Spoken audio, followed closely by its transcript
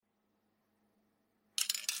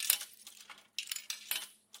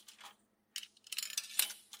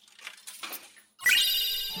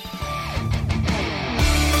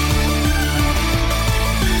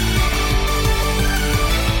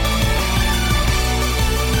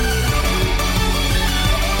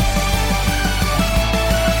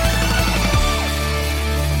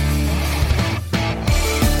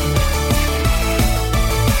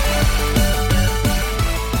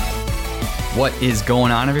What is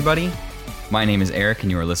going on, everybody? My name is Eric,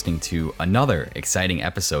 and you are listening to another exciting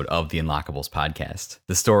episode of the Unlockables podcast,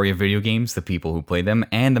 the story of video games, the people who play them,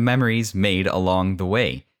 and the memories made along the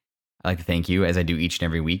way. I'd like to thank you, as I do each and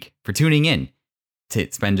every week, for tuning in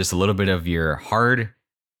to spend just a little bit of your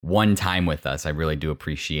hard-won time with us. I really do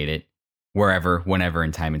appreciate it. Wherever, whenever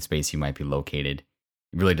in time and space you might be located.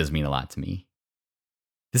 It really does mean a lot to me.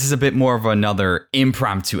 This is a bit more of another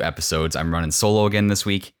impromptu episodes. I'm running solo again this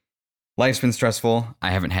week. Life's been stressful.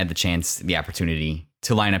 I haven't had the opportunity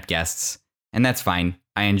to line up guests, and that's fine.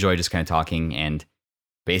 I enjoy just kind of talking, and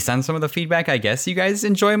based on some of the feedback, I guess you guys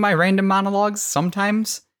enjoy my random monologues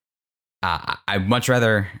sometimes. I'd much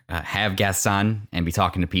rather have guests on and be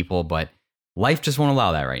talking to people, but life just won't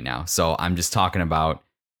allow that right now. So I'm just talking about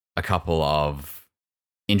a couple of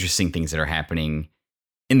interesting things that are happening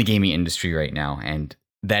in the gaming industry right now, and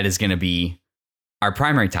that is going to be our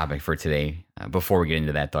primary topic for today. Before we get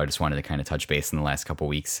into that, though, I just wanted to kind of touch base in the last couple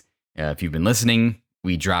weeks. If you've been listening,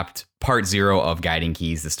 we dropped part 0 of Guiding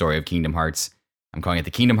Keys, the story of Kingdom Hearts. I'm calling it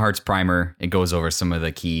the Kingdom Hearts Primer. It goes over some of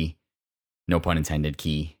the key, no pun intended,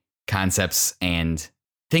 key concepts and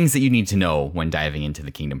things that you need to know when diving into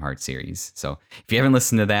the Kingdom Hearts series. So if you haven't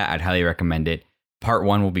listened to that, I'd highly recommend it. Part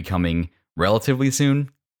 1 will be coming relatively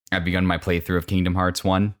soon. I've begun my playthrough of Kingdom Hearts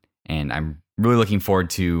 1, and I'm really looking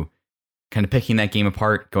forward to kind of picking that game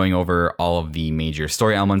apart, going over all of the major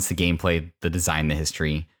story elements, the gameplay, the design, the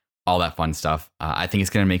history, all that fun stuff. I think it's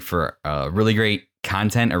going to make for a really great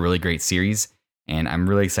content, a really great series, and I'm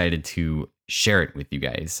really excited to share it with you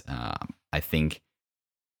guys. I think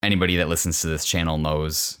anybody that listens to this channel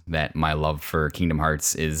knows that my love for Kingdom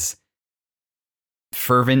Hearts is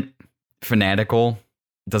fervent, fanatical.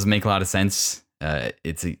 It doesn't make a lot of sense.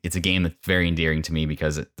 It's a game that's very endearing to me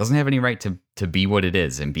because it doesn't have any right to be what it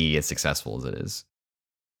is and be as successful as it is.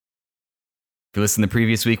 If you listened to the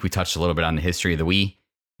previous week, we touched a little bit on the history of the Wii.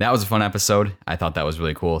 That was a fun episode. I thought that was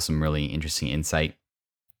really cool. Some really interesting insight.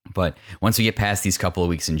 But once we get past these couple of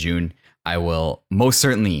weeks in June, I will most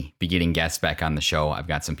certainly be getting guests back on the show. I've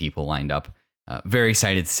got some people lined up. Very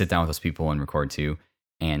excited to sit down with those people and record too.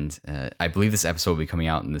 And I believe this episode will be coming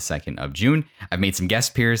out in the 2nd of June. I've made some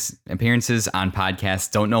guest appearances on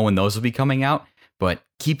podcasts. Don't know when those will be coming out, but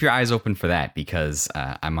keep your eyes open for that because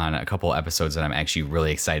I'm on a couple episodes that I'm actually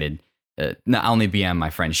really excited not only be on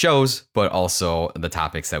my friends' shows, but also the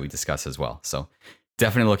topics that we discuss as well. So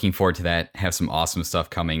definitely looking forward to that. Have some awesome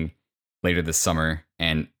stuff coming later this summer.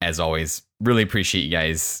 And as always, really appreciate you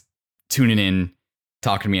guys tuning in,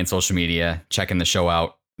 talking to me on social media, checking the show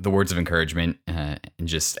out. The words of encouragement and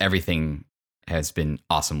just everything has been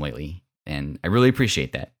awesome lately. And I really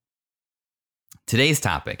appreciate that. Today's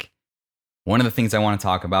topic, one of the things I want to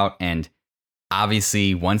talk about, and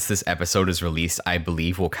obviously once this episode is released, I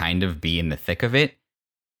believe we'll kind of be in the thick of it.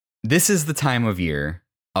 This is the time of year,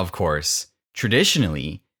 of course,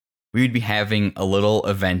 traditionally, we would be having a little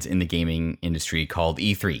event in the gaming industry called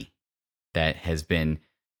E3 that has been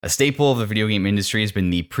a staple of the video game industry, has been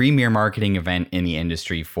the premier marketing event in the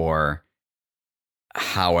industry for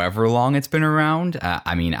however long it's been around.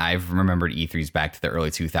 I've remembered E3s back to the early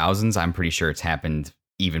 2000s. I'm pretty sure it's happened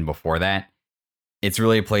even before that. It's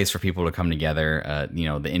really a place for people to come together,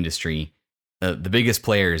 the industry, the biggest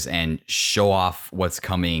players, and show off what's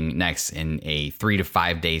coming next in a 3 to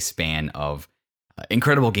 5 day span of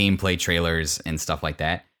incredible gameplay trailers and stuff like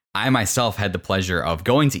that. I myself had the pleasure of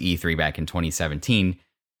going to E3 back in 2017.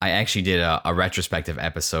 I actually did a retrospective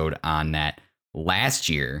episode on that last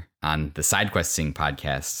year on the SideQuesting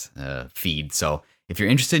podcast feed. So if you're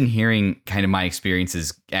interested in hearing kind of my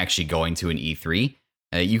experiences actually going to an E3,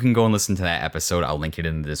 you can go and listen to that episode. I'll link it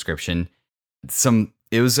in the description.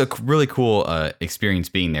 It was a really cool experience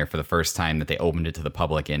being there for the first time that they opened it to the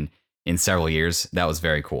public in several years. That was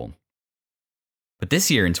very cool. But this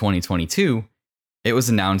year in 2022, it was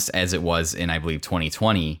announced, as it was in, I believe,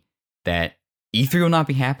 2020, that E3 will not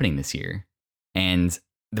be happening this year. And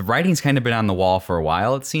the writing's kind of been on the wall for a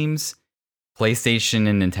while, it seems. PlayStation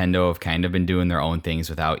and Nintendo have kind of been doing their own things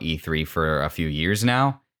without E3 for a few years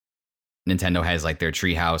now. Nintendo has like their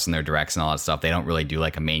Treehouse and their Directs and all that stuff. They don't really do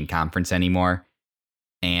like a main conference anymore.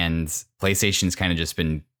 And PlayStation's kind of just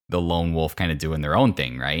been the lone wolf kind of doing their own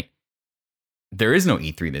thing, right? There is no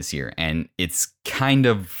E3 this year. And it's kind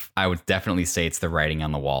of, I would definitely say it's the writing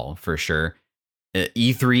on the wall for sure.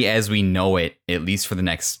 E3 as we know it, at least for the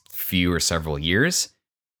next few or several years,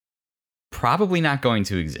 probably not going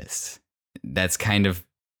to exist. That's kind of,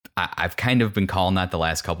 I've kind of been calling that the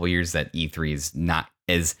last couple of years, that E3 is not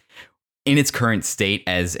as in its current state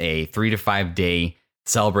as a 3 to 5 day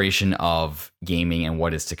celebration of gaming and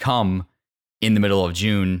what is to come in the middle of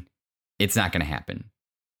June. It's not going to happen.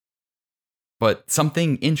 But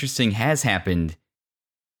something interesting has happened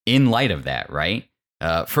in light of that, right?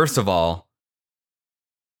 First of all,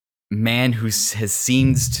 man who has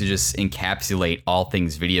seems to just encapsulate all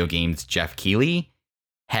things video games, Jeff Keighley,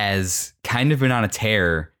 has kind of been on a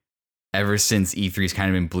tear ever since E3's kind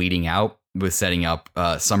of been bleeding out with setting up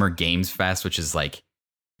Summer Games Fest, which is like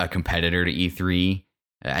a competitor to E3.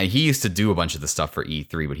 He used to do a bunch of the stuff for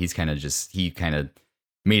E3, but he kind of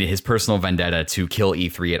made it his personal vendetta to kill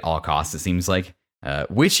E3 at all costs, it seems like,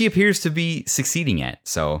 which he appears to be succeeding at.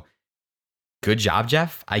 So good job,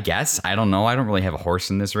 Jeff, I guess. I don't know. I don't really have a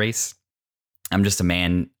horse in this race. I'm just a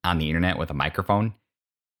man on the internet with a microphone.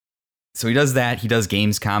 So he does that. He does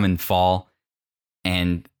Gamescom in fall.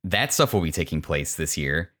 And that stuff will be taking place this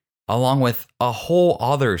year, along with a whole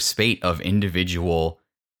other spate of individual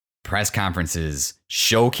press conferences,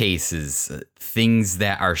 showcases, things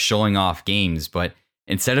that are showing off games. But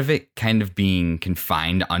instead of it kind of being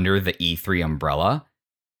confined under the E3 umbrella,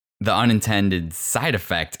 the unintended side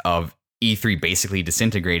effect of E3 basically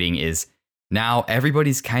disintegrating is now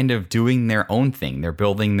everybody's kind of doing their own thing. They're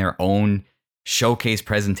building their own showcase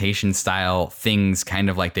presentation style things,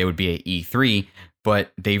 kind of like they would be at E3,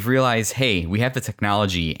 but they've realized, hey, we have the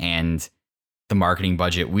technology and the marketing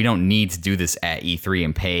budget. We don't need to do this at E3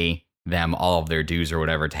 and pay them all of their dues or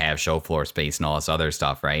whatever to have show floor space and all this other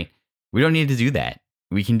stuff, right? We don't need to do that.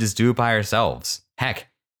 We can just do it by ourselves. Heck,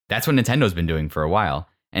 that's what Nintendo's been doing for a while.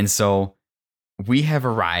 And so we have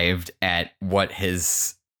arrived at what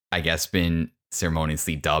has, I guess, been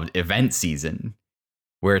ceremoniously dubbed event season,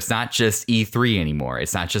 where it's not just E3 anymore.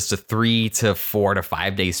 It's not just a 3 to 4 to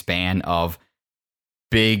 5 day span of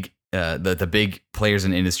big, the big players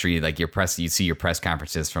in the industry, like you see your press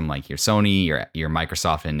conferences from like your Sony, your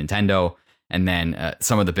Microsoft and Nintendo, and then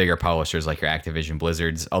some of the bigger publishers like your Activision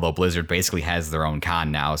Blizzards, although Blizzard basically has their own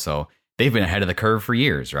con now, so they've been ahead of the curve for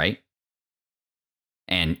years, right?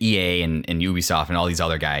 And EA and Ubisoft and all these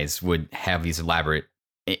other guys would have these elaborate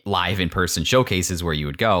live in-person showcases where you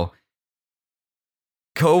would go.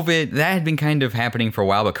 COVID, that had been kind of happening for a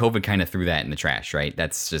while, but COVID kind of threw that in the trash, right?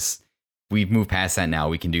 That's just, we've moved past that now.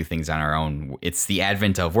 We can do things on our own. It's the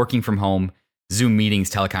advent of working from home, Zoom meetings,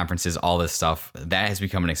 teleconferences, all this stuff. That has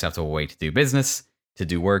become an acceptable way to do business, to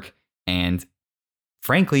do work. And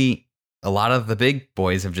frankly, a lot of the big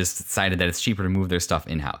boys have just decided that it's cheaper to move their stuff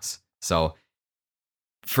in-house. So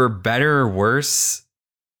for better or worse,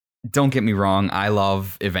 don't get me wrong, I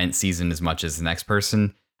love event season as much as the next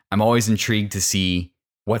person. I'm always intrigued to see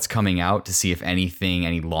what's coming out, to see if anything,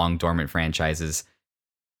 any long dormant franchises,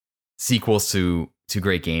 sequels to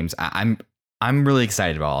great games. I'm really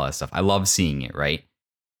excited about all that stuff. I love seeing it, right?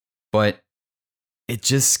 But it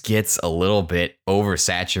just gets a little bit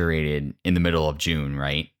oversaturated in the middle of June,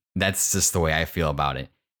 right? That's just the way I feel about it.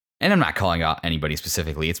 And I'm not calling out anybody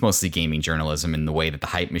specifically. It's mostly gaming journalism and the way that the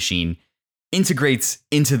hype machine integrates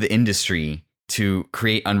into the industry to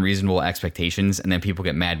create unreasonable expectations, and then people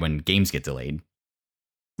get mad when games get delayed.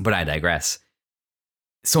 But I digress.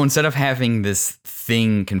 So instead of having this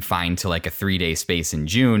thing confined to like a 3-day space in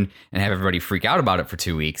June and have everybody freak out about it for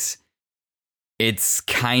 2 weeks, it's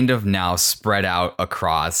kind of now spread out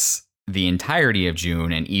across the entirety of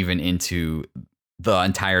June and even into the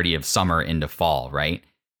entirety of summer into fall, right?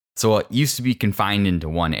 So it used to be confined into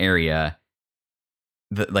one area.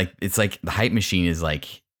 It's like the hype machine is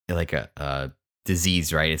like a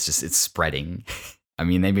disease, right? It's spreading. I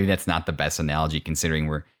mean, maybe that's not the best analogy considering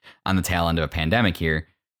we're on the tail end of a pandemic here.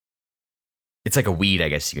 It's like a weed, I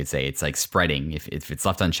guess you could say. It's like spreading. If it's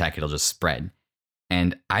left unchecked, it'll just spread.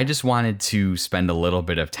 And I just wanted to spend a little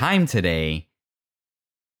bit of time today.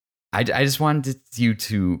 I just wanted you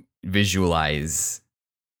to visualize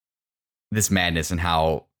this madness and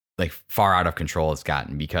how like far out of control it's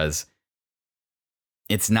gotten, because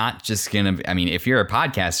it's not just going to, I mean, if you're a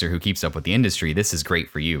podcaster who keeps up with the industry, this is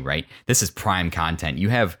great for you, right? This is prime content. You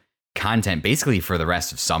have content basically for the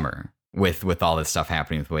rest of summer with all this stuff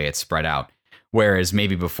happening with the way it's spread out. Whereas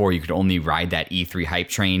maybe before you could only ride that E3 hype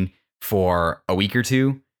train for a week or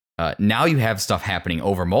two. Now you have stuff happening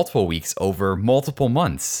over multiple weeks, over multiple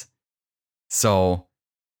months. So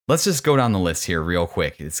let's just go down the list here real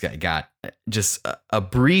quick. It's got just a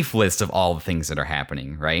brief list of all the things that are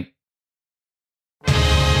happening, right?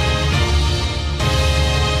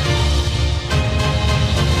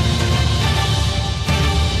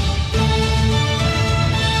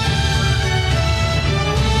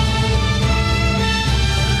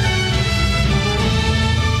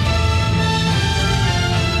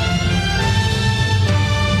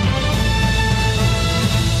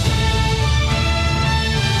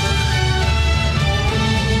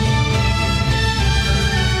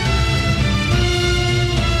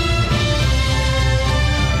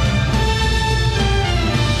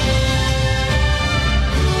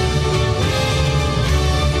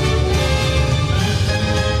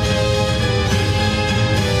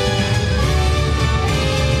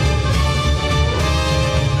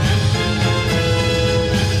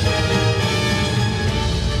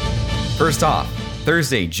 First off,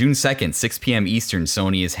 Thursday, June 2nd, 6 p.m. Eastern,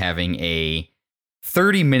 Sony is having a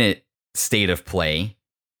 30-minute state of play.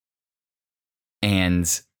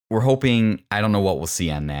 And we're hoping, I don't know what we'll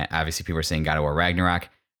see on that. Obviously, people are saying God of War Ragnarok.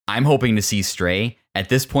 I'm hoping to see Stray. At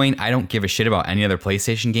this point, I don't give a shit about any other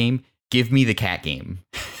PlayStation game. Give me the cat game.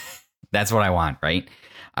 That's what I want, right?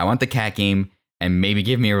 I want the cat game, and maybe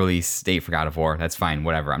give me a release date for God of War. That's fine,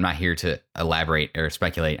 whatever. I'm not here to elaborate or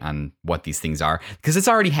speculate on what these things are, because it's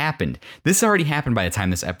already happened. This already happened by the time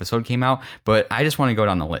this episode came out, but I just want to go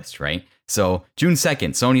down the list, right? So, June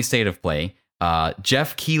 2nd, Sony State of Play.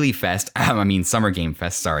 Jeff Keighley Fest, Summer Game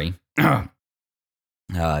Fest, sorry.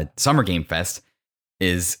 Summer Game Fest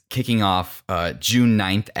is kicking off June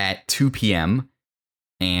 9th at 2 p.m.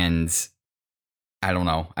 And I don't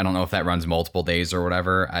know if that runs multiple days or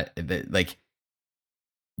whatever.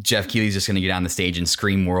 Jeff Keighley's just going to get on the stage and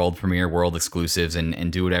scream world premiere, world exclusives,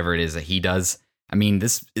 and do whatever it is that he does. I mean,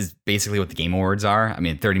 this is basically what the Game Awards are. I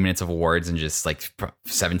mean, 30 minutes of awards and just like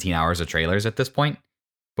 17 hours of trailers at this point.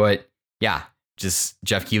 But yeah, just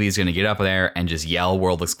Jeff Keighley is going to get up there and just yell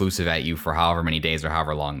world exclusive at you for however many days or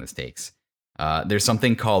however long this takes. There's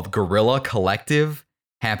something called Guerrilla Collective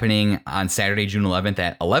happening on Saturday, June 11th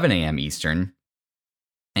at 11 a.m. Eastern.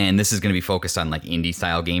 And this is going to be focused on like indie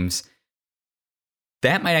style games.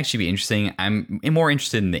 That might actually be interesting. I'm more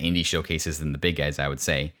interested in the indie showcases than the big guys, I would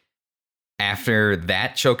say. After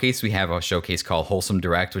that showcase, we have a showcase called Wholesome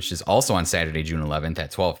Direct, which is also on Saturday, June 11th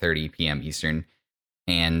at 12:30 p.m. Eastern.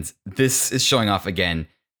 And this is showing off, again,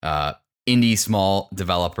 indie small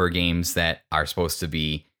developer games that are supposed to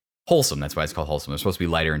be wholesome. That's why it's called wholesome. They're supposed to be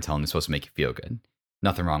lighter and tone. They're supposed to make you feel good.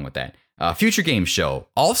 Nothing wrong with that. Future Games Show,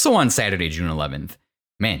 also on Saturday, June 11th.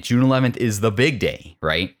 Man, June 11th is the big day,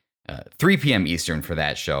 right? 3 p.m. Eastern for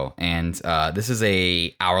that show. And this is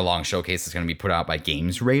a hour-long showcase that's going to be put out by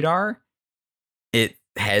Games Radar. It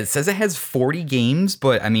says it has 40 games,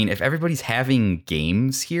 but I mean, if everybody's having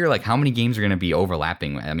games here, like how many games are going to be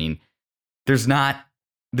overlapping? I mean, there's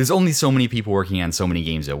only so many people working on so many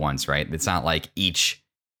games at once, right? It's not like each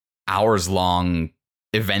hours-long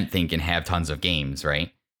event thing can have tons of games,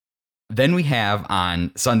 right? Then we have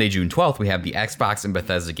on Sunday, June 12th, we have the Xbox and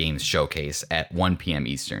Bethesda Games Showcase at 1 p.m.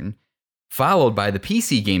 Eastern, followed by the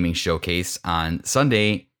PC Gaming Showcase on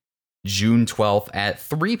Sunday, June 12th at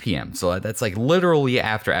 3 p.m. So that's like literally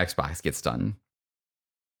after Xbox gets done.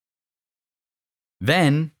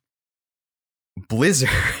 Then Blizzard,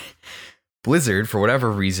 for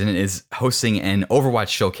whatever reason, is hosting an Overwatch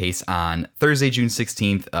Showcase on Thursday, June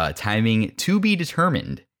 16th, timing to be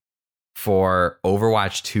determined. For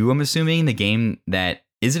Overwatch 2, I'm assuming, the game that,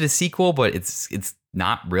 is it a sequel, but it's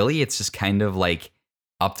not really. It's just kind of like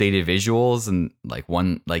updated visuals and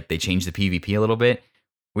like they changed the PvP a little bit.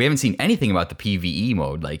 We haven't seen anything about the PvE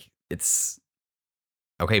mode. Like, it's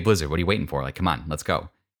okay, Blizzard, what are you waiting for? Like, come on, let's go.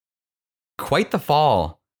 Quite the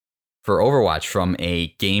fall for Overwatch from a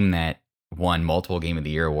game that won multiple Game of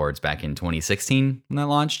the Year awards back in 2016 when that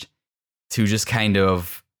launched, to just kind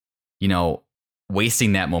of,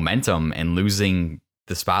 wasting that momentum and losing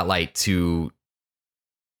the spotlight to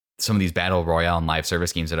some of these battle royale and live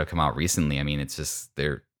service games that have come out recently. I mean, it's just,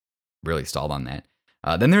 they're really stalled on that.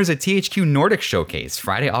 Then there's a THQ Nordic showcase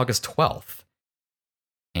Friday, August 12th.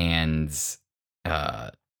 And,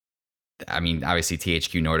 obviously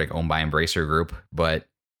THQ Nordic owned by Embracer Group, but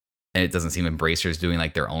it doesn't seem Embracer's doing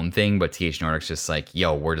like their own thing, but THQ Nordic's just like,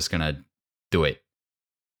 yo, we're just going to do it.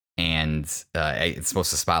 And it's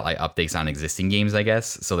supposed to spotlight updates on existing games, I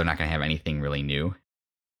guess. So they're not going to have anything really new.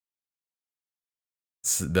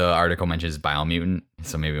 So the article mentions Biomutant,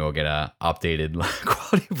 so maybe we'll get a updated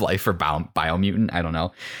quality of life for Biomutant. I don't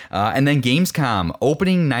know. And then Gamescom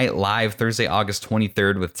opening night live Thursday, August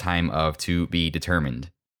 23rd with time of to be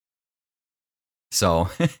determined. So,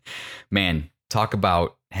 man, talk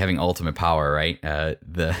about having ultimate power, right?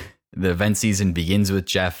 The event season begins with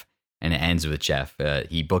Jeff. And it ends with Jeff.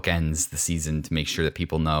 He bookends the season to make sure that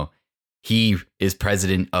people know he is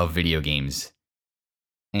president of video games.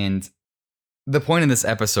 And the point of this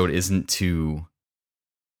episode isn't to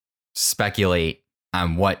speculate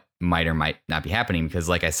on what might or might not be happening, because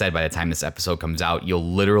like I said, by the time this episode comes out,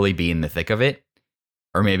 you'll literally be in the thick of it.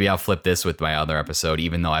 Or maybe I'll flip this with my other episode,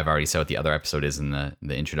 even though I've already said what the other episode is in the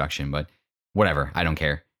introduction. But whatever, I don't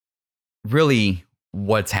care. Really,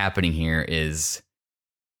 what's happening here is...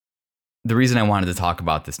 The reason I wanted to talk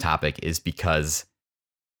about this topic is because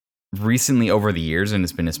recently over the years, and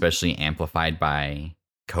it's been especially amplified by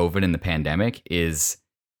COVID and the pandemic, is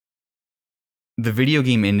the video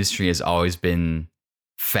game industry has always been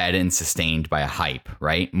fed and sustained by a hype,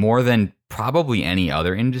 right? More than probably any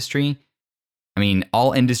other industry. I mean,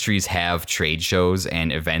 all industries have trade shows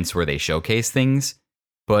and events where they showcase things,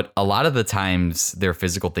 but a lot of the times they're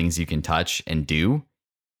physical things you can touch and do.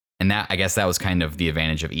 And that, I guess that was kind of the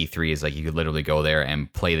advantage of E3, is like you could literally go there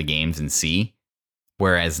and play the games and see.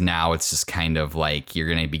 Whereas now it's just kind of like you're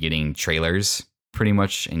going to be getting trailers pretty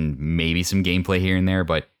much and maybe some gameplay here and there,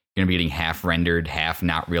 but you're going to be getting half rendered, half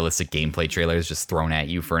not realistic gameplay trailers just thrown at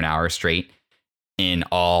you for an hour straight. In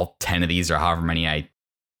all 10 of these or however many I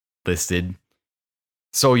listed.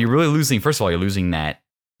 So you're really losing, first of all, you're losing that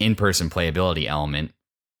in-person playability element.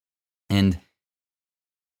 And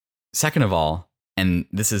second of all, and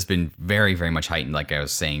this has been very, very much heightened, like I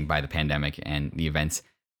was saying, by the pandemic and the events,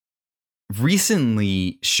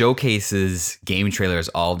 recently showcases, game trailers,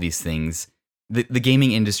 all of these things, the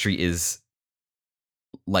gaming industry is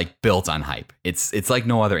like built on hype. It's like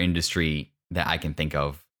no other industry that I can think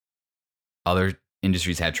of. Other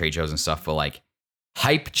industries have trade shows and stuff, but like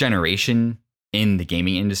hype generation in the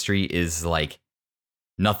gaming industry is like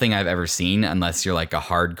nothing I've ever seen, unless you're like a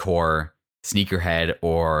hardcore sneakerhead,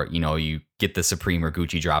 or, you know, you get the Supreme or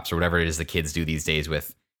Gucci drops or whatever it is the kids do these days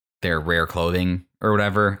with their rare clothing or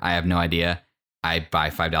whatever. I have no idea. I buy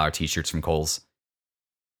 $5 t-shirts from Kohl's.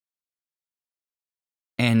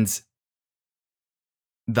 And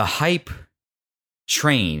the hype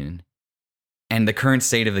train and the current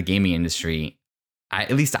state of the gaming industry,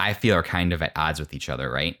 at least I feel, are kind of at odds with each other,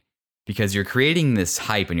 right? Because you're creating this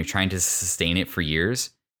hype and you're trying to sustain it for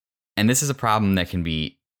years. And this is a problem that can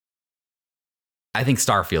be, I think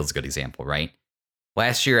Starfield's a good example, right?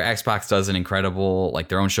 Last year, Xbox does an incredible, like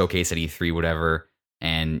their own showcase at E3, whatever.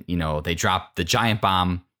 And, you know, they dropped the giant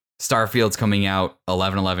bomb. Starfield's coming out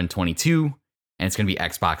 11/11/22, and it's going to be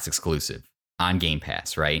Xbox exclusive on Game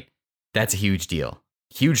Pass, right? That's a huge deal.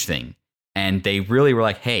 Huge thing. And they really were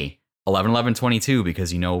like, hey, 11/11/22,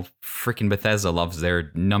 because, you know, freaking Bethesda loves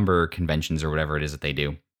their number conventions or whatever it is that they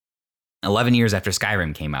do. 11 years after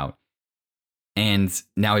Skyrim came out. And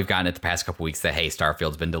now we've gotten it the past couple weeks that, hey,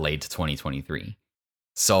 Starfield's been delayed to 2023.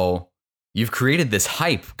 So you've created this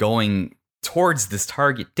hype going towards this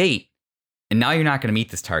target date, and now you're not going to meet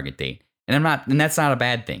this target date. And that's not a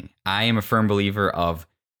bad thing. I am a firm believer of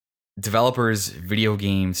developers, video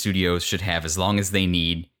game studios should have as long as they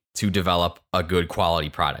need to develop a good quality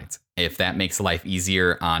product. If that makes life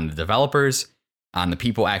easier on the developers, on the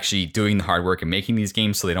people actually doing the hard work and making these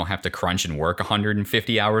games so they don't have to crunch and work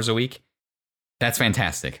 150 hours a week, that's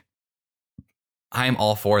fantastic. I am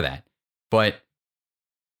all for that. But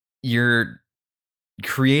you're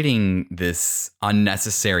creating this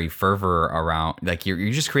unnecessary fervor around, like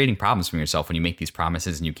you're just creating problems for yourself when you make these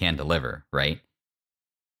promises and you can't deliver, right?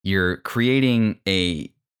 You're creating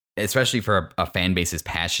especially for a fan base as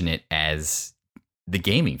passionate as the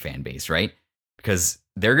gaming fan base, right? Because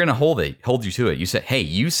they're going to hold you to it. You said, hey,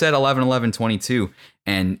 you said 11/11/22,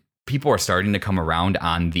 and people are starting to come around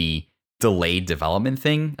on the delayed development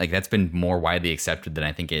thing. Like that's been more widely accepted than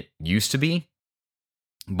I think it used to be.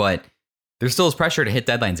 But there still is pressure to hit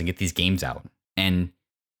deadlines and get these games out. And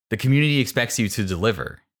the community expects you to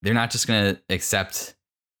deliver. They're not just going to accept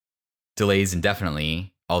delays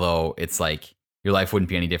indefinitely, although it's like your life wouldn't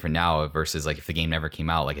be any different now versus like if the game never came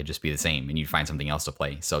out, like it'd just be the same and you'd find something else to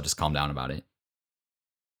play. So just calm down about it.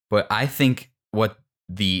 But I think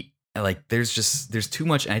there's too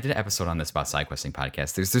much, and I did an episode on this about SideQuesting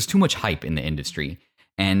podcast. There's too much hype in the industry,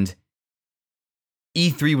 and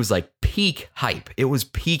E3 was like peak hype. It was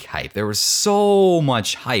peak hype. There was so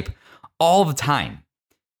much hype all the time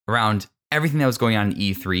around everything that was going on in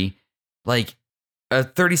E3. Like a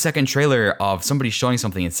 30-second trailer of somebody showing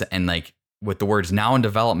something and like with the words "now in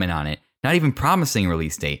development" on it, not even promising a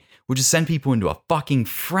release date, would just send people into a fucking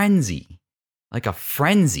frenzy. Like a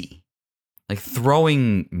frenzy. Like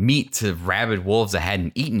throwing meat to rabid wolves that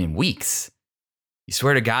hadn't eaten in weeks. You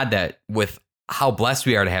swear to God that with how blessed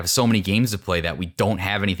we are to have so many games to play that we don't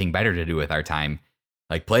have anything better to do with our time.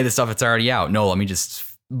 Like play the stuff that's already out. No, let me just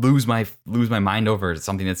lose my mind over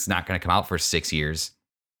something that's not going to come out for 6 years,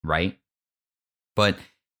 right? But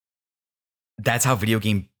that's how video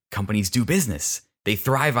game companies do business. They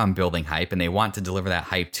thrive on building hype and they want to deliver that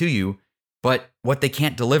hype to you. But what they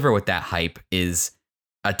can't deliver with that hype is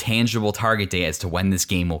a tangible target date as to when this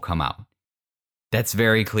game will come out. That's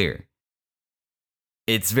very clear.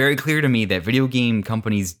 It's very clear to me that video game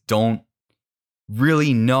companies don't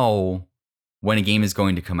really know when a game is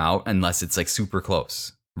going to come out unless it's like super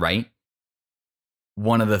close, right?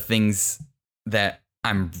 One of the things that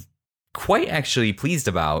I'm quite actually pleased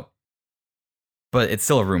about, but it's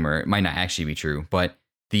still a rumor, it might not actually be true, but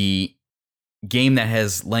the game that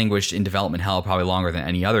has languished in development hell probably longer than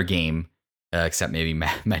any other game, except maybe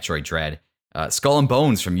Metroid Dread, Skull and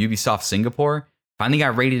Bones from Ubisoft Singapore finally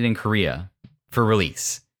got rated in Korea for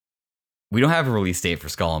release. We don't have a release date for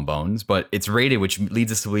Skull and Bones, but it's rated, which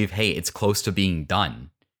leads us to believe, hey, it's close to being done,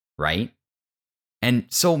 right? And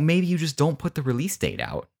so maybe you just don't put the release date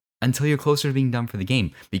out until you're closer to being done for the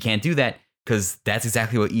game. But you can't do that because that's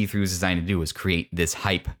exactly what E3 was designed to do, is create this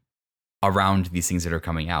hype around these things that are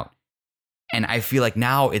coming out. And I feel like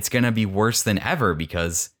now it's going to be worse than ever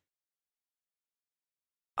because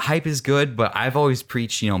hype is good, but I've always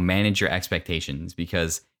preached, manage your expectations,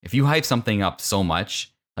 because if you hype something up so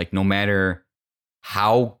much, like no matter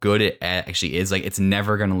how good it actually is, like it's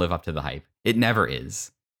never going to live up to the hype. It never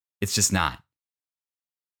is. It's just not.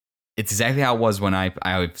 It's exactly how it was when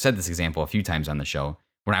I've said this example a few times on the show,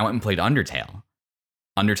 when I went and played Undertale.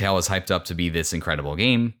 Undertale was hyped up to be this incredible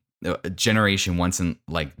game, a generation once in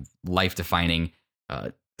like life defining,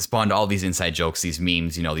 spawned all these inside jokes, these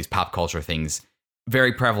memes, these pop culture things,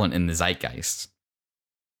 very prevalent in the zeitgeist.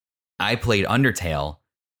 I played Undertale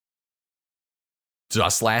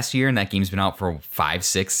just last year, and that game's been out for 5,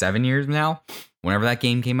 6, 7 years now, whenever that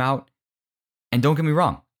game came out. And don't get me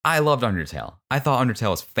wrong, I loved Undertale. I thought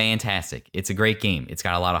Undertale was fantastic. It's a great game. It's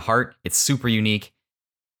got a lot of heart. It's super unique.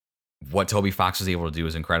 What Toby Fox was able to do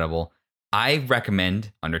is incredible. I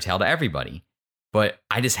recommend Undertale to everybody. But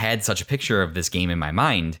I just had such a picture of this game in my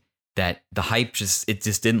mind that the hype just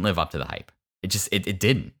didn't live up to the hype. It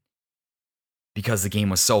didn't. Because the game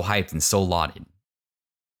was so hyped and so lauded.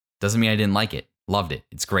 Doesn't mean I didn't like it. Loved it.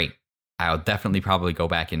 It's great. I'll definitely probably go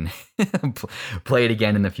back and play it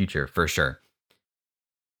again in the future, for sure.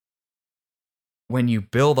 When you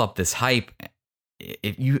build up this hype,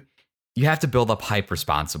 you have to build up hype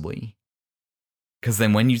responsibly. Because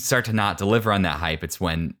then when you start to not deliver on that hype, it's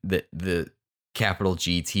when the capital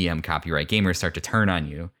GTM copyright gamers start to turn on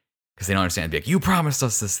you. Because they don't understand. Be like, you promised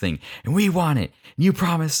us this thing, and we want it. You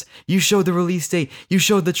promised. You showed the release date. You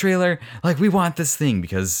showed the trailer. Like, we want this thing,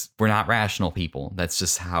 because we're not rational people. That's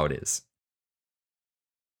just how it is.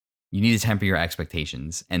 You need to temper your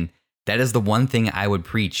expectations. And that is the one thing I would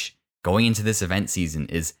preach going into this event season,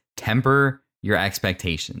 is temper your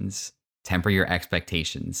expectations. Temper your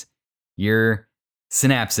expectations. Your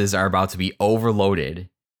synapses are about to be overloaded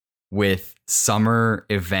with summer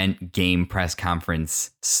event game press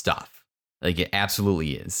conference stuff. Like, it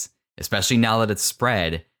absolutely is. Especially now that it's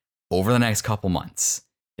spread over the next couple months.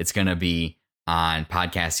 It's going to be on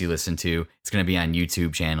podcasts you listen to. It's going to be on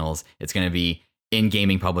YouTube channels. It's going to be in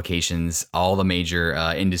gaming publications. All the major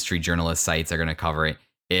industry journalist sites are going to cover it.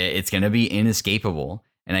 It's going to be inescapable.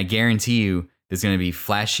 And I guarantee you there's going to be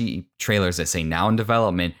flashy trailers that say now in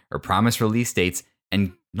development or promise release dates.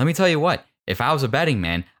 And let me tell you what, if I was a betting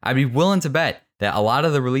man, I'd be willing to bet that a lot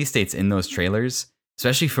of the release dates in those trailers,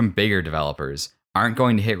 especially from bigger developers, aren't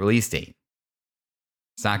going to hit release date.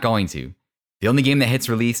 It's not going to. The only game that hits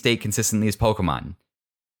release date consistently is Pokemon.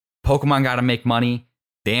 Pokemon got to make money.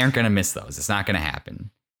 They aren't going to miss those. It's not going to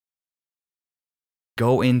happen.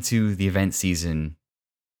 Go into the event season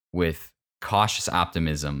with cautious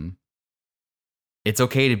optimism. It's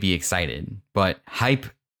okay to be excited, but hype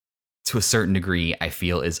to a certain degree, I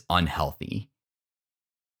feel, is unhealthy.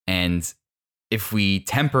 And if we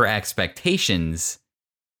temper expectations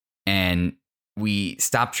and we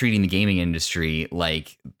stop treating the gaming industry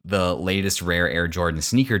like the latest rare Air Jordan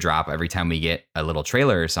sneaker drop every time we get a little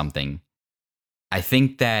trailer or something, I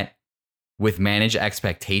think that with managed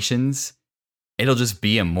expectations, it'll just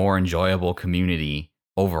be a more enjoyable community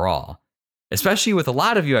overall. Especially with a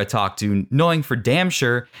lot of you I talk to, knowing for damn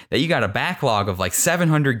sure that you got a backlog of like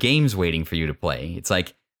 700 games waiting for you to play. It's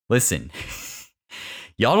like, listen,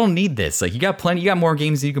 y'all don't need this. Like, you got more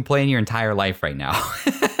games than you can play in your entire life right now.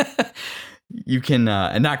 You can,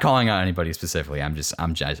 and not calling out anybody specifically. I'm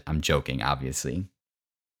joking, obviously.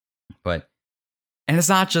 And it's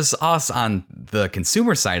not just us on the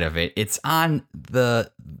consumer side of it. It's on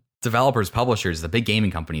the developers, publishers, the big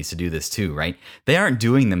gaming companies to do this too, right? They aren't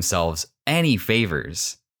doing themselves any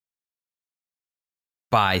favors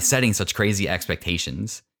by setting such crazy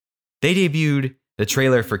expectations. They debuted the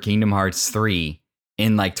trailer for Kingdom Hearts 3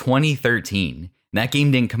 in like 2013. And that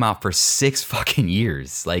game didn't come out for 6 fucking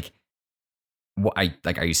years. Like,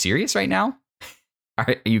 are you serious right now?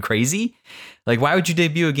 Are you crazy? Like, why would you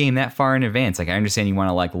debut a game that far in advance? Like, I understand you want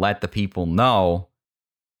to like let the people know,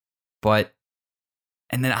 but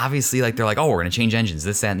and then obviously like they're like, oh, we're gonna change engines,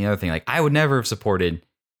 this, that, and the other thing. Like, I would never have supported,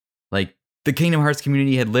 like, the Kingdom Hearts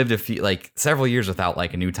community had lived several years without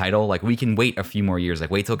like a new title. Like, we can wait a few more years.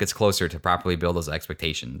 Like, wait till it gets closer to properly build those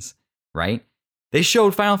expectations, right? They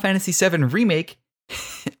showed Final Fantasy VII Remake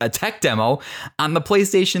a tech demo on the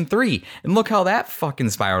PlayStation 3. And look how that fucking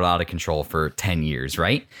spiraled out of control for 10 years,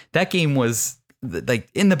 right? That game was like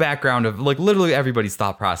in the background of like literally everybody's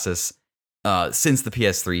thought process since the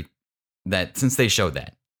PS3, since they showed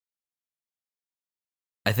that.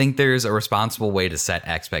 I think there's a responsible way to set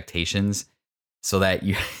expectations so that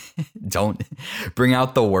you don't bring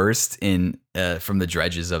out the worst in from the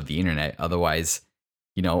dredges of the internet. Otherwise,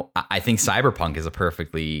 I think Cyberpunk is a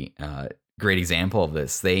perfectly great example of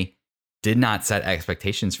this. They did not set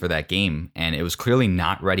expectations for that game, and it was clearly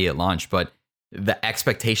not ready at launch, but the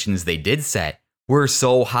expectations they did set were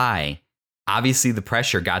so high. Obviously, the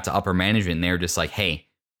pressure got to upper management, and they were just like, hey,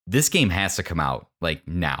 this game has to come out like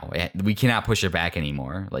now. We cannot push it back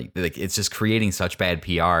anymore. Like it's just creating such bad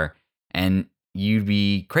PR, and you'd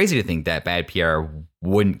be crazy to think that bad PR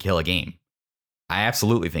wouldn't kill a game. I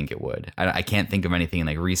absolutely think it would. I can't think of anything in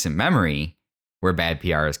like recent memory where bad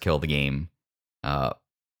PR has killed the game.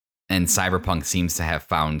 And Cyberpunk seems to have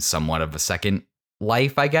found somewhat of a second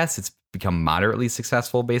life, I guess. It's become moderately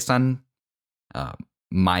successful based on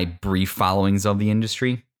my brief followings of the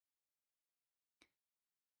industry.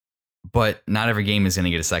 But not every game is going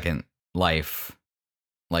to get a second life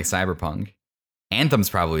like Cyberpunk. Anthem's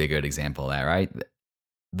probably a good example of that, right?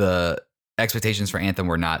 The expectations for Anthem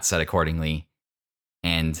were not set accordingly.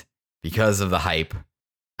 And because of the hype,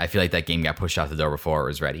 I feel like that game got pushed out the door before it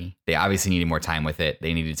was ready. They obviously needed more time with it.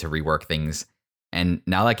 They needed to rework things. And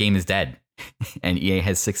now that game is dead. And EA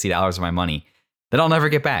has $60 of my money that I'll never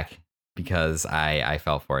get back because I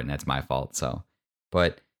fell for it and that's my fault. So,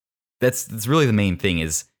 but that's really the main thing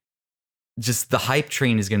is just the hype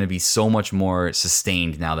train is going to be so much more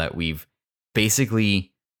sustained now that we've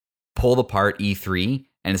basically pulled apart E3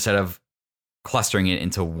 and instead of clustering it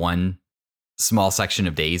into one small section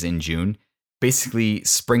of days in June, basically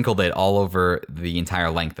sprinkled it all over the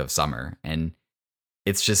entire length of summer. And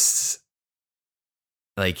it's just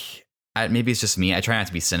like, maybe it's just me. I try not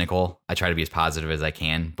to be cynical. I try to be as positive as I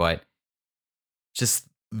can, but just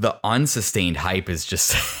the unsustained hype is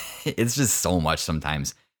just, it's just so much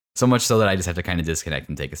sometimes. So much so that I just have to kind of disconnect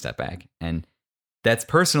and take a step back. And that's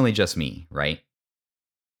personally just me, right?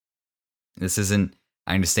 This isn't,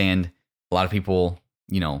 I understand a lot of people,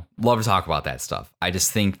 love to talk about that stuff. I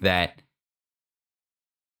just think that,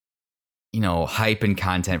 hype and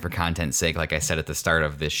content for content's sake, like I said at the start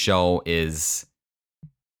of this show, is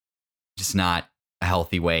just not a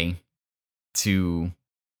healthy way to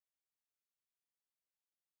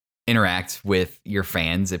interact with your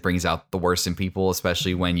fans. It brings out the worst in people,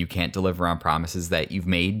 especially when you can't deliver on promises that you've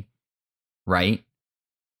made, right?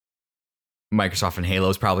 Microsoft and Halo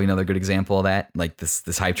is probably another good example of that. Like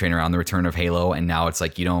this hype train around the return of Halo, and now it's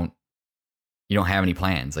like you don't have any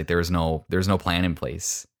plans. Like there's no plan in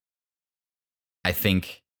place. I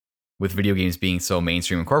think with video games being so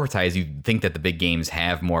mainstream and corporatized, you think that the big games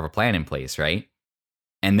have more of a plan in place, right?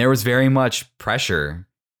 And there was very much pressure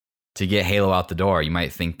to get Halo out the door. You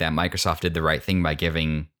might think that Microsoft did the right thing by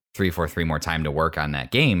giving 343 more time to work on that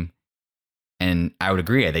game. And I would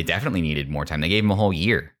agree, they definitely needed more time. They gave them a whole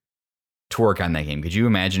year to work on that game. Could you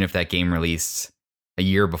imagine if that game released a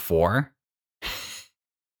year before?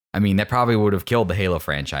 I mean, that probably would have killed the Halo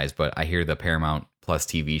franchise, but I hear the Paramount Plus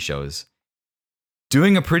TV shows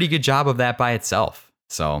doing a pretty good job of that by itself.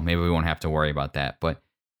 So maybe we won't have to worry about that. But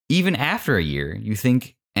even after a year, you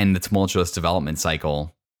think, and the tumultuous development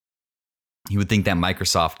cycle, you would think that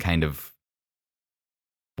Microsoft kind of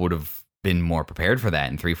would have been more prepared for that,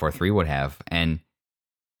 and 343 would have. And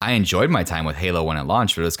I enjoyed my time with Halo when it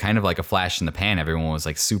launched, but it was kind of like a flash in the pan. Everyone was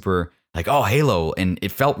like super like, oh, Halo. And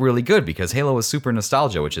it felt really good because Halo was super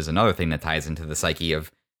nostalgia, which is another thing that ties into the psyche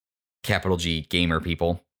of capital G gamer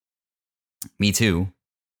people. Me too.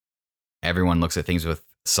 Everyone looks at things with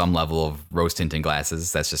some level of rose tinted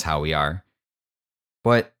glasses. That's just how we are.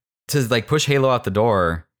 But to like push Halo out the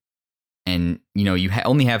door, and you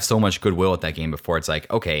only have so much goodwill with that game before it's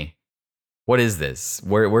like, okay, what is this?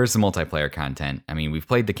 Where's the multiplayer content? I mean, we've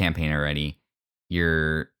played the campaign already.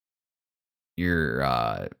 Your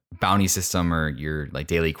bounty system or your like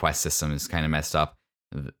daily quest system is kind of messed up.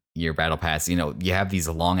 Your battle pass, you have these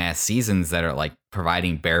long ass seasons that are like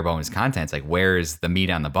providing bare bones content. It's like, where is the meat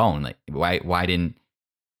on the bone? Like, why didn't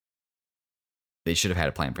they should have had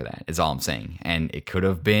a plan for that? Is all I'm saying. And it could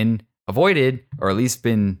have been avoided, or at least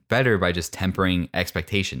been better by just tempering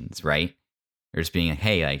expectations, right? Or just being like,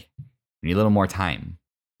 hey, like, we need a little more time.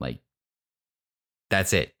 Like,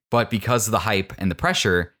 that's it. But because of the hype and the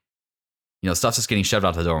pressure, stuff's just getting shoved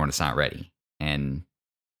out the door when it's not ready. And,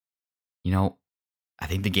 I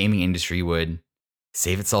think the gaming industry would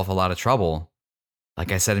save itself a lot of trouble,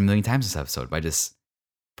 like I said a million times this episode, by just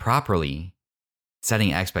properly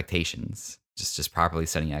setting expectations, just properly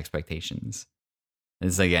setting expectations.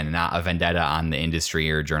 This is, again, not a vendetta on the industry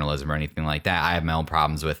or journalism or anything like that. I have my own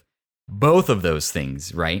problems with both of those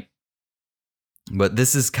things, right? But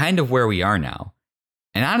this is kind of where we are now.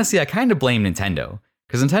 And honestly, I kind of blame Nintendo,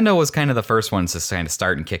 because Nintendo was kind of the first ones to kind of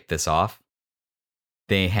start and kick this off.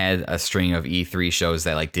 They had a string of E3 shows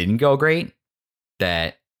that like didn't go great,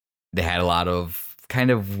 that they had a lot of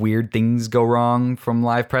kind of weird things go wrong from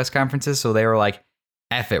live press conferences. So they were like,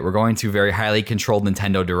 F it, we're going to very highly controlled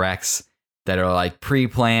Nintendo Directs that are like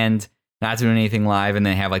pre-planned, not doing anything live, and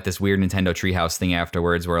then have like this weird Nintendo Treehouse thing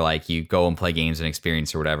afterwards where like you go and play games and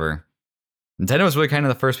experience or whatever. Nintendo was really kind of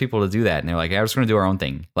the first people to do that, and they're like, yeah, we're just going to do our own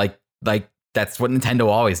thing. Like that's what Nintendo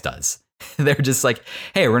always does. They're just like,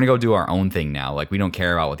 hey, we're going to go do our own thing now. Like, we don't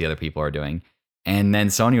care about what the other people are doing. And then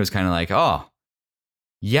Sony was kind of like, oh,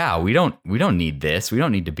 yeah, we don't need this. We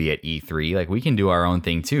don't need to be at E3. Like, we can do our own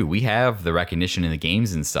thing too. We have the recognition in the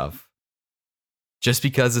games and stuff. Just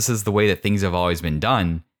because this is the way that things have always been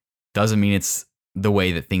done doesn't mean it's the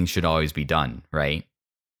way that things should always be done, right?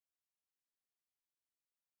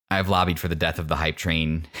 I've lobbied for the death of the hype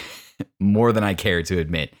train more than I care to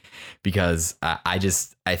admit, because I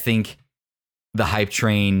think the hype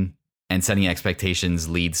train and setting expectations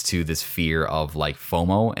leads to this fear of like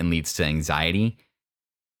FOMO and leads to anxiety.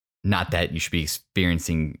 Not that you should be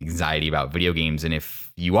experiencing anxiety about video games. And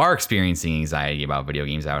if you are experiencing anxiety about video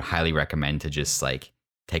games, I would highly recommend to just like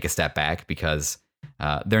take a step back, because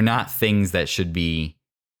they're not things that should be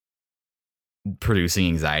producing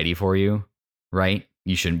anxiety for you, right?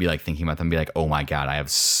 You shouldn't be like thinking about them and be like, oh my God, I have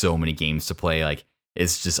so many games to play. Like,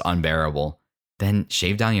 it's just unbearable. Then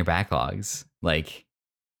shave down your backlogs. Like,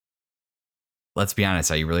 let's be honest.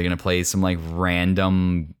 Are you really going to play some like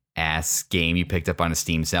random ass game you picked up on a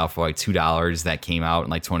Steam sale for like $2 that came out in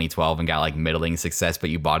like 2012 and got like middling success, but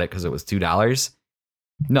you bought it because it was $2?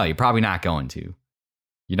 No, you're probably not going to.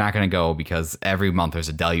 You're not going to go, because every month there's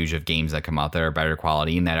a deluge of games that come out that are better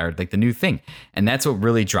quality and that are like the new thing. And that's what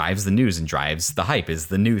really drives the news and drives the hype, is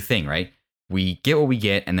the new thing, right? We get what we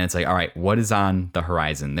get, and then it's like, all right, what is on the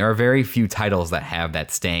horizon? There are very few titles that have that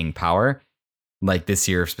staying power. Like this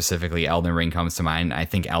year specifically, Elden Ring comes to mind. I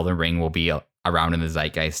think Elden Ring will be around in the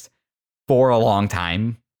zeitgeist for a long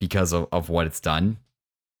time because of what it's done.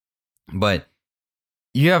 But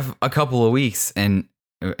you have a couple of weeks, and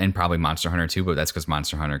probably Monster Hunter too, but that's because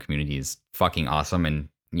Monster Hunter community is fucking awesome and,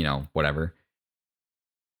 you know, whatever.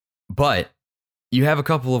 But you have a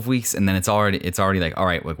couple of weeks, and then it's already like, all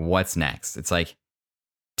right, like, what's next? It's like,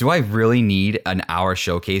 do I really need an hour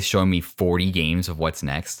showcase showing me 40 games of what's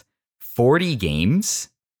next? 40 games?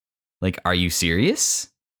 Like, are you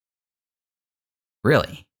serious?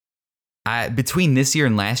 Really? Between this year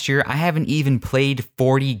and last year, I haven't even played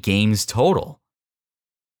 40 games total.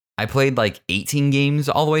 I played like 18 games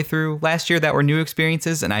all the way through last year that were new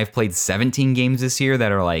experiences, and I've played 17 games this year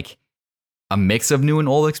that are like a mix of new and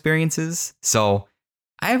old experiences. So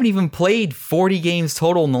I haven't even played 40 games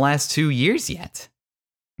total in the last 2 years yet.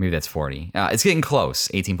 Maybe that's 40. It's getting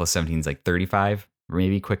close. 18 plus 17 is like 35,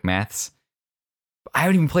 maybe, quick maths. I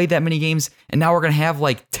haven't even played that many games, and now we're going to have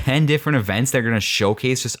like 10 different events that are going to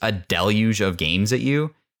showcase just a deluge of games at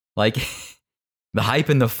you. Like, the hype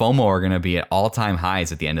and the FOMO are going to be at all-time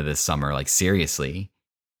highs at the end of this summer. Like, seriously.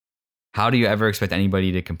 How do you ever expect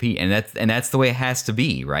anybody to compete? And that's the way it has to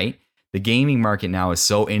be, right? The gaming market now is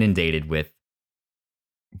so inundated with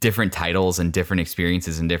different titles and different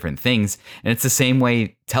experiences and different things. And it's the same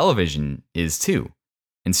way television is too,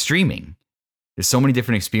 and streaming. There's so many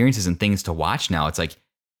different experiences and things to watch now. It's like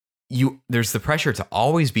there's the pressure to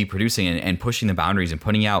always be producing and pushing the boundaries and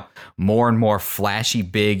putting out more and more flashy,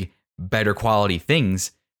 big, better quality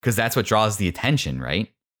things, because that's what draws the attention,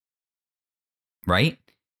 right? Right?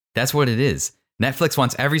 That's what it is. Netflix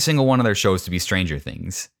wants every single one of their shows to be Stranger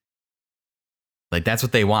Things. Like, that's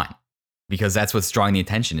what they want, because that's what's drawing the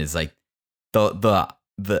attention, is like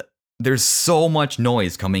there's so much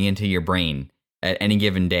noise coming into your brain at any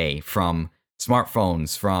given day from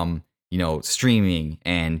smartphones, from, you know, streaming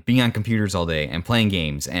and being on computers all day and playing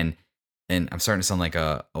games. And I'm starting to sound like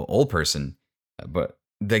a old person, but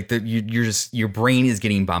like your brain is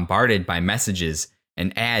getting bombarded by messages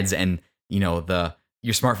and ads, and, you know,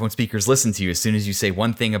 your smartphone speakers listen to you as soon as you say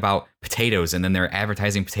one thing about potatoes, and then they're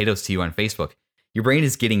advertising potatoes to you on Facebook. Your brain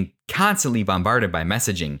is getting constantly bombarded by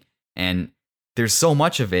messaging, and there's so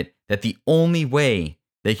much of it that the only way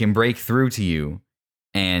they can break through to you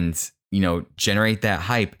and, you know, generate that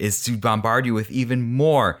hype is to bombard you with even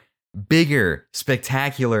more bigger,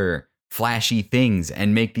 spectacular, flashy things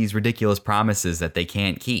and make these ridiculous promises that they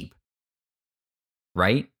can't keep.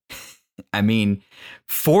 Right? I mean,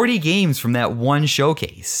 40 games from that one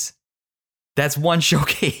showcase. That's one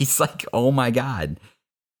showcase. Like, oh my God.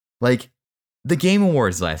 Like, the Game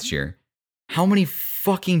Awards last year. How many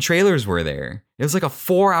fucking trailers were there? It was like a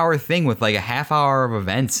 4-hour thing with like a half hour of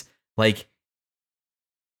events. Like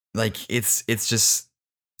it's just,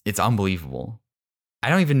 it's unbelievable. I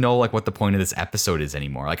don't even know like what the point of this episode is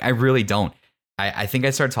anymore. Like, I really don't. I think I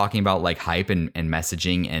started talking about like hype and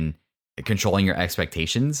messaging and controlling your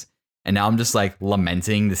expectations. And now I'm just like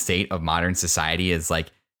lamenting the state of modern society as like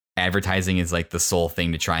advertising is like the sole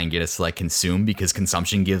thing to try and get us to like consume because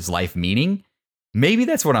consumption gives life meaning. Maybe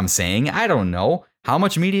that's what I'm saying. I don't know. How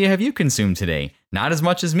much media have you consumed today? Not as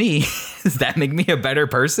much as me. Does that make me a better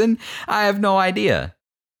person? I have no idea.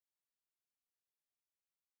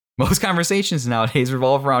 Most conversations nowadays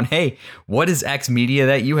revolve around, hey, what is X media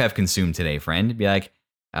that you have consumed today, friend? Be like,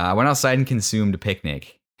 I went outside and consumed a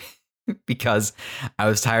picnic because I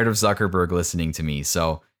was tired of Zuckerberg listening to me.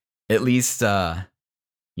 So at least,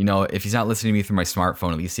 if he's not listening to me through my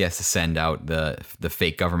smartphone, at least he has to send out the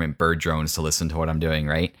fake government bird drones to listen to what I'm doing,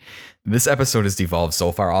 right? This episode has devolved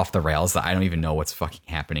so far off the rails that I don't even know what's fucking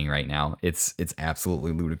happening right now. It's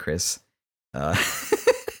absolutely ludicrous.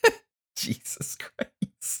 Jesus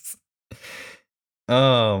Christ.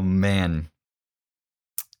 Oh man.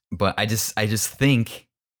 But I just think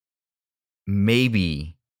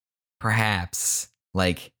maybe, perhaps,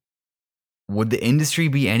 like, would the industry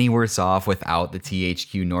be any worse off without the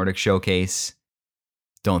THQ Nordic showcase?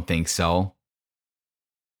 Don't think so.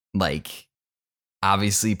 Like,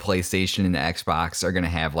 obviously PlayStation and Xbox are going to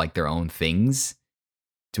have like their own things.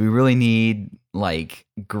 Do we really need like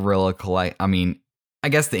Guerrilla Collect? I mean, I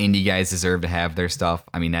guess the indie guys deserve to have their stuff.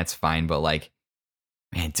 I mean, that's fine, but like,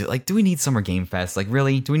 man, do we need Summer Game Fest? Like,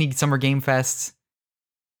 really? Do we need Summer Game Fest?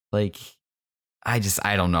 Like, I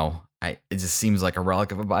don't know. It just seems like a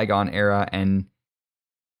relic of a bygone era, and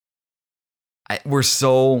we're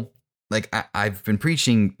so like I've been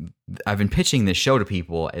pitching this show to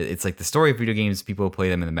people. It's like the story of video games, people who play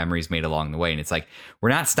them, and the memories made along the way. And it's like we're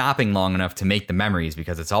not stopping long enough to make the memories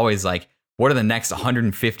because it's always like, what are the next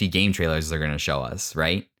 150 game trailers they're going to show us,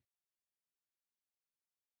 right?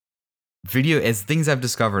 As things I've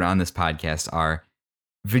discovered on this podcast are,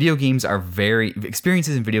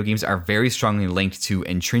 experiences in video games are very strongly linked to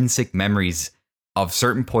intrinsic memories of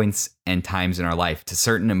certain points and times in our life, to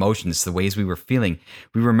certain emotions, the ways we were feeling.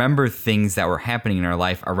 We remember things that were happening in our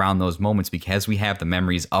life around those moments because we have the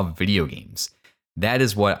memories of video games. That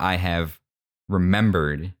is what I have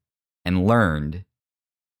remembered and learned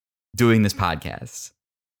doing this podcast.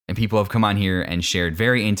 And people have come on here and shared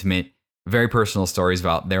very intimate, very personal stories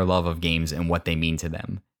about their love of games and what they mean to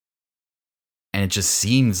them. And it just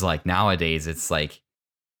seems like nowadays it's like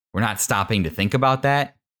we're not stopping to think about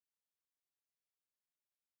that.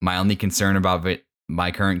 My only concern about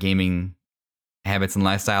my current gaming habits and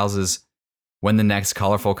lifestyles is when the next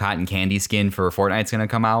colorful cotton candy skin for Fortnite's going to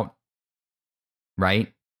come out.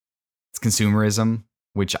 Right? It's consumerism,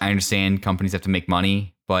 which I understand companies have to make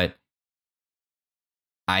money, but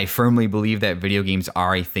I firmly believe that video games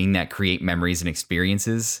are a thing that create memories and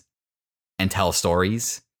experiences and tell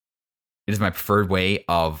stories. It is my preferred way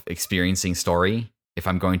of experiencing story. If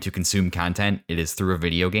I'm going to consume content, it is through a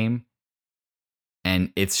video game.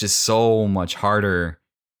 And it's just so much harder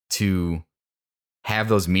to have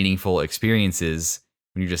those meaningful experiences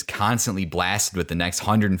when you're just constantly blasted with the next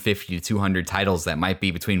 150 to 200 titles that might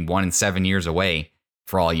be between 1 and 7 years away,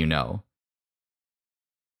 for all you know.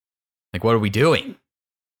 Like, what are we doing?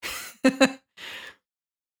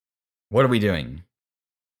 What are we doing?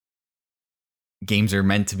 Games are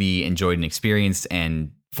meant to be enjoyed and experienced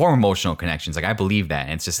and form emotional connections. Like, I believe that.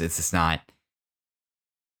 And it's just not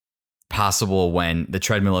possible when the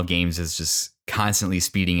treadmill of games is just constantly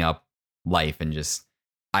speeding up life and just,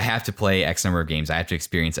 I have to play X number of games. I have to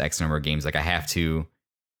experience X number of games. Like, I have to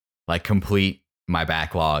like complete my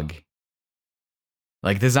backlog.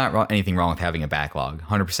 Like, there's not anything wrong with having a backlog.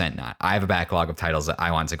 100% not. I have a backlog of titles that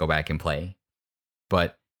I want to go back and play.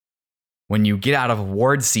 But when you get out of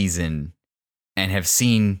award season and have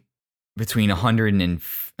seen between 100 and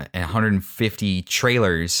 150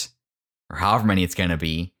 trailers, or however many it's going to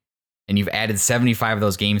be, and you've added 75 of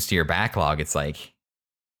those games to your backlog, it's like,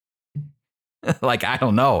 I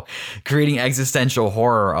don't know, creating existential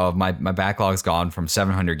horror of my backlog's gone from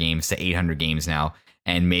 700 games to 800 games now,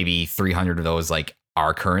 and maybe 300 of those like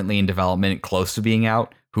are currently in development, close to being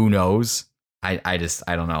out. Who knows? I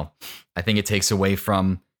don't know. I think it takes away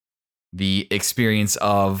from the experience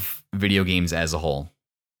of video games as a whole.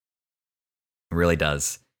 It really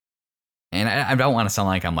does. And I don't want to sound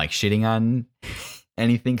like I'm like shitting on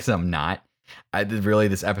anything, because I'm not. Really,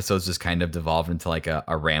 this episode's just kind of devolved into like a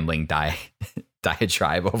rambling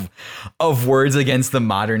diatribe of words against the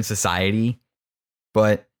modern society.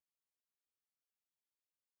 But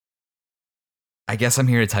I guess I'm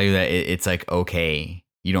here to tell you that it's like, okay,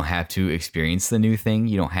 you don't have to experience the new thing.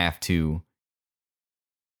 You don't have to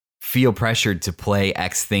feel pressured to play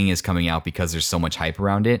X thing is coming out because there's so much hype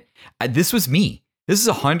around it. This was me. This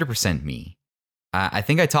is 100% me. I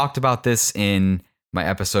think I talked about this in my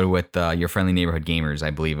episode with Your Friendly Neighborhood Gamers,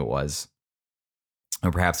 I believe it was.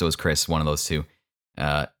 Or perhaps it was Chris, one of those two.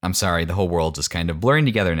 I'm sorry, the whole world just kind of blurring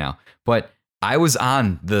together now. But I was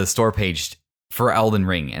on the store page for Elden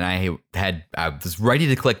Ring, and I was ready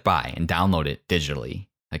to click buy and download it digitally.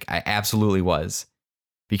 Like, I absolutely was.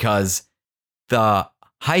 Because the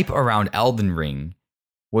hype around Elden Ring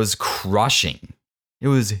was crushing. It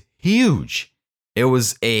was huge. It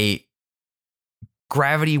was a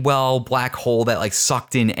gravity well black hole that like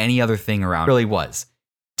sucked in any other thing around. It really was.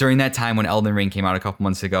 During that time when Elden Ring came out a couple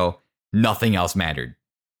months ago, nothing else mattered.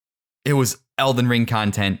 It was Elden Ring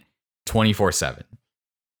content 24/7.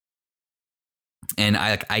 And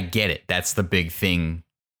I get it. That's the big thing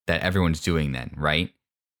that everyone's doing then, right?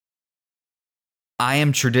 I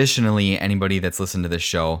am traditionally, anybody that's listened to this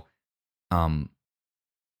show,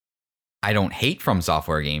 I don't hate From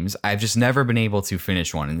Software games. I've just never been able to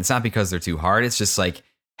finish one. And it's not because they're too hard. It's just like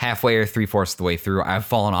halfway or 3/4 of the way through, I've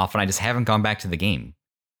fallen off and I just haven't gone back to the game.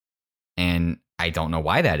 And I don't know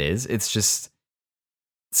why that is. It's just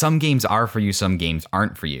some games are for you, some games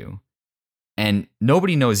aren't for you. And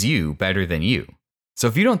nobody knows you better than you. So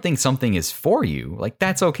if you don't think something is for you, like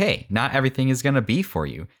that's okay. Not everything is going to be for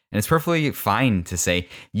you. And it's perfectly fine to say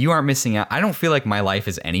you aren't missing out. I don't feel like my life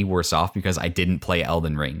is any worse off because I didn't play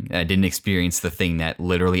Elden Ring. I didn't experience the thing that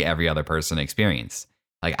literally every other person experienced.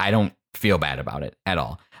 Like, I don't feel bad about it at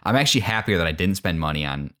all. I'm actually happier that I didn't spend money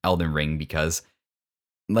on Elden Ring because,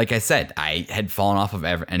 like I said, I had fallen off of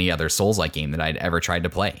any other Souls-like game that I'd ever tried to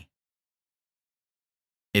play.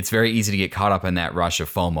 It's very easy to get caught up in that rush of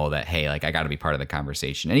FOMO that, hey, like I got to be part of the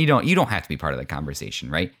conversation. And you don't have to be part of the conversation,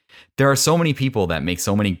 right? There are so many people that make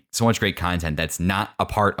so much great content that's not a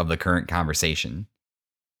part of the current conversation.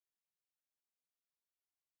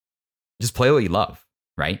 Just play what you love,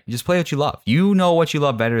 right? Just play what you love. You know what you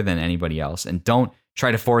love better than anybody else. And don't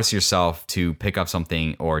try to force yourself to pick up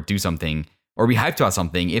something or do something or be hyped about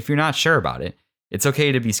something if you're not sure about it. It's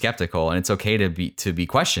okay to be skeptical and it's okay to be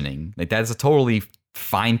questioning. Like, that's a totally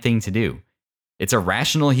fine thing to do. It's a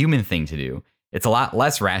rational human thing to do. It's a lot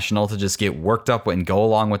less rational to just get worked up and go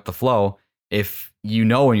along with the flow if you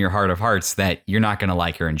know in your heart of hearts that you're not going to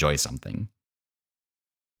like or enjoy something.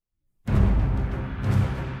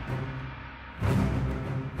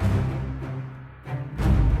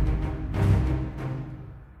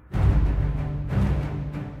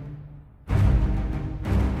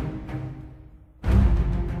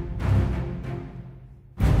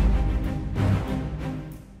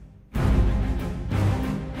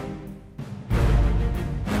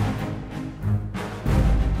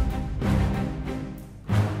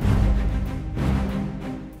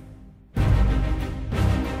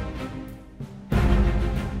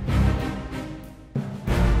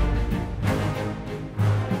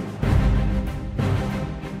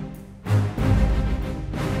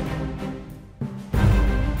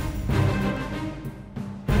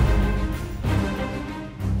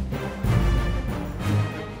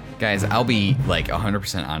 Guys, I'll be like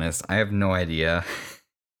 100% honest. I have no idea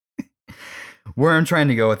where I'm trying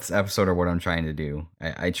to go with this episode or what I'm trying to do.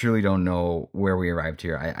 I truly don't know where we arrived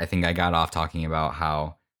here. I think I got off talking about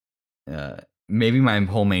how maybe my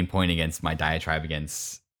whole main point against my diatribe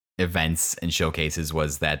against events and showcases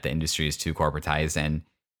was that the industry is too corporatized and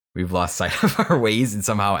we've lost sight of our ways and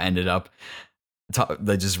somehow ended up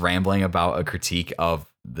just rambling about a critique of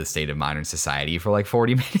the state of modern society for like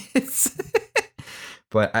 40 minutes.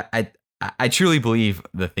 But I truly believe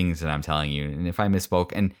the things that I'm telling you. And if I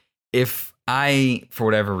misspoke, and if I, for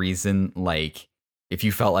whatever reason, like if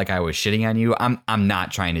you felt like I was shitting on you, I'm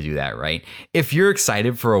not trying to do that, right? If you're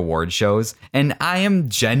excited for award shows, and I am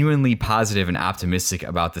genuinely positive and optimistic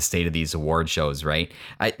about the state of these award shows, right?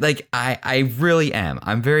 I really am.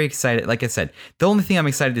 I'm very excited. Like I said, the only thing I'm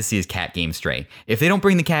excited to see is Cat Game Stray. If they don't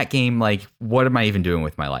bring the cat game, like what am I even doing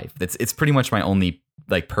with my life? It's pretty much my only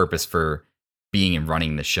like purpose for being and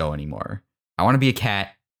running the show anymore. I want to be a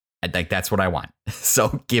cat. Like that's what I want.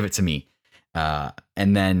 So give it to me.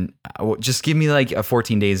 And then just give me like a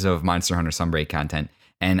 14 days of Monster Hunter Sunbreak content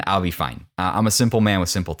and I'll be fine. I'm a simple man with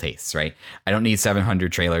simple tastes, right? I don't need 700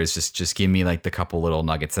 trailers. Just give me like the couple little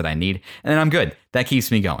nuggets that I need and then I'm good. That keeps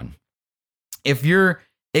me going. If you're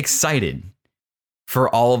excited for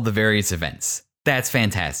all of the various events. That's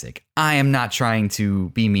fantastic. I am not trying to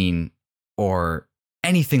be mean or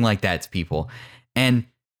anything like that to people. And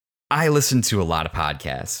I listen to a lot of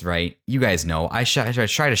podcasts, right? You guys know I try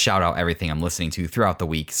to shout out everything I'm listening to throughout the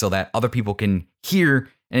week so that other people can hear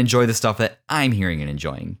and enjoy the stuff that I'm hearing and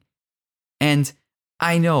enjoying. And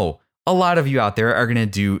I know a lot of you out there are going to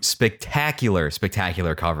do spectacular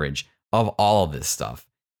coverage of all of this stuff.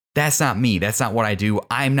 That's not me. That's not what I do.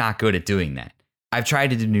 I'm not good at doing that. I've tried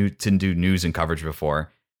to do news and coverage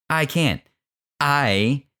before. I can't.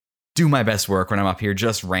 I do my best work when I'm up here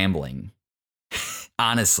just rambling.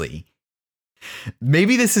 Honestly.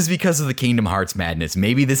 Maybe this is because of the Kingdom Hearts madness.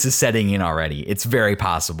 Maybe this is setting in already. It's very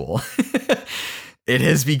possible. It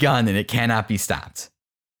has begun and it cannot be stopped.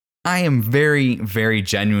 I am very, very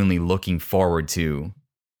genuinely looking forward to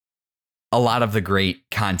a lot of the great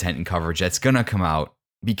content and coverage that's going to come out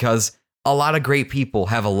because a lot of great people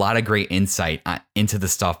have a lot of great insight into the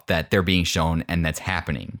stuff that they're being shown and that's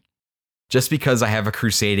happening. Just because I have a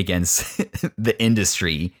crusade against the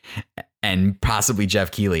industry and possibly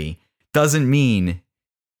Jeff Keighley doesn't mean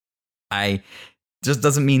that.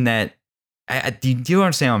 Do you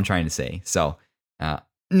understand what I'm trying to say? So,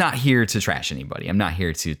 not here to trash anybody. I'm not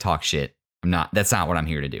here to talk shit. That's not what I'm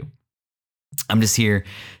here to do. I'm just here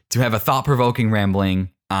to have a thought-provoking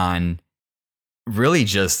rambling on really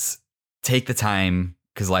just take the time,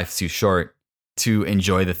 because life's too short, to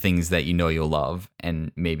enjoy the things that you know you'll love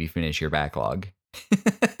and maybe finish your backlog.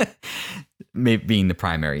 Maybe being the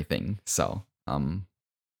primary thing. So,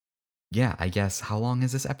 yeah, I guess how long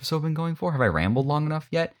has this episode been going for? Have I rambled long enough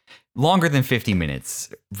yet? Longer than 50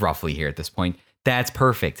 minutes, roughly, here at this point. That's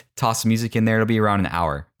perfect. Toss some music in there. It'll be around an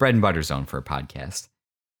hour. Bread and butter zone for a podcast.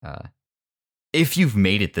 If you've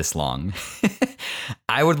made it this long,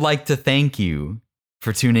 I would like to thank you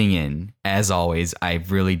for tuning in. As always, I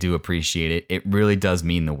really do appreciate it. It really does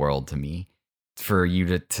mean the world to me for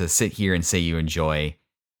you to sit here and say you enjoy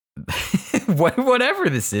whatever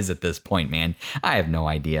this is at this point, man. I have no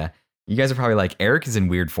idea. You guys are probably like, Eric is in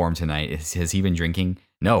weird form tonight. Has he been drinking?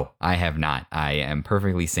 No, I have not. I am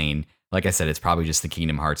perfectly sane. Like I said, it's probably just the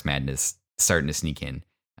Kingdom Hearts madness starting to sneak in.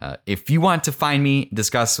 If you want to find me,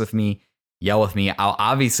 discuss with me, yell with me, I'll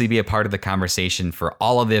obviously be a part of the conversation for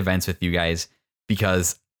all of the events with you guys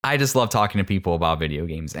because I just love talking to people about video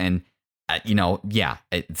games. And,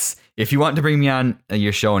 if you want to bring me on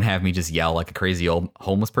your show and have me just yell like a crazy old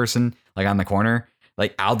homeless person, like on the corner,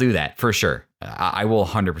 like I'll do that for sure. I will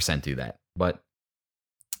 100% do that. But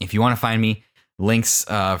if you want to find me, links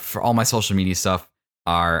for all my social media stuff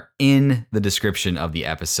are in the description of the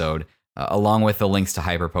episode, along with the links to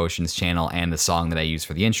Hyper Potion's channel and the song that I use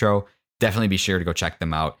for the intro. Definitely be sure to go check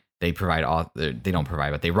them out. They write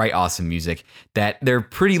awesome music that they're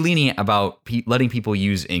pretty lenient about letting people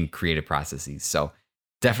use in creative processes. So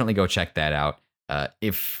definitely go check that out.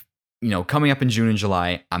 If coming up in June and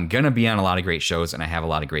July, I'm going to be on a lot of great shows and I have a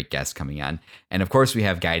lot of great guests coming on. And of course we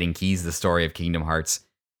have Guiding Keys, the story of Kingdom Hearts.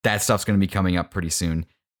 That stuff's going to be coming up pretty soon.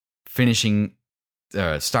 Finishing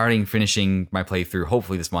my playthrough,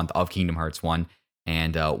 hopefully this month, of Kingdom Hearts 1.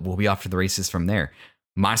 And we'll be off to the races from there.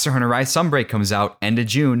 Monster Hunter Rise Sunbreak comes out end of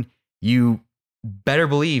June. You better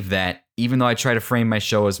believe that even though I try to frame my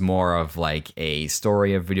show as more of like a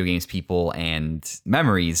story of video games, people, and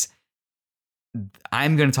memories,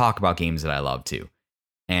 I'm going to talk about games that I love too.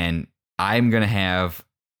 And I'm going to have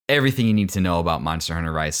everything you need to know about Monster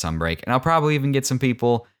Hunter Rise Sunbreak. And I'll probably even get some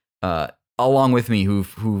people along with me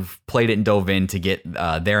who've played it and dove in to get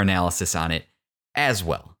their analysis on it as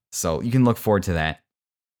well. So you can look forward to that.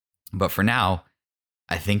 But for now,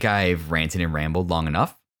 I think I've ranted and rambled long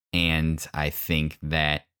enough. And I think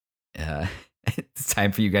that it's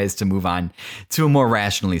time for you guys to move on to a more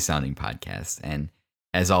rationally sounding podcast. And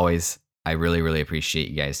as always, I really, really appreciate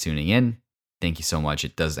you guys tuning in. Thank you so much.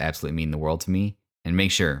 It does absolutely mean the world to me. And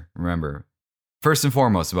remember, first and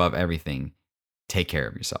foremost, above everything, take care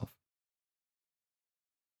of yourself.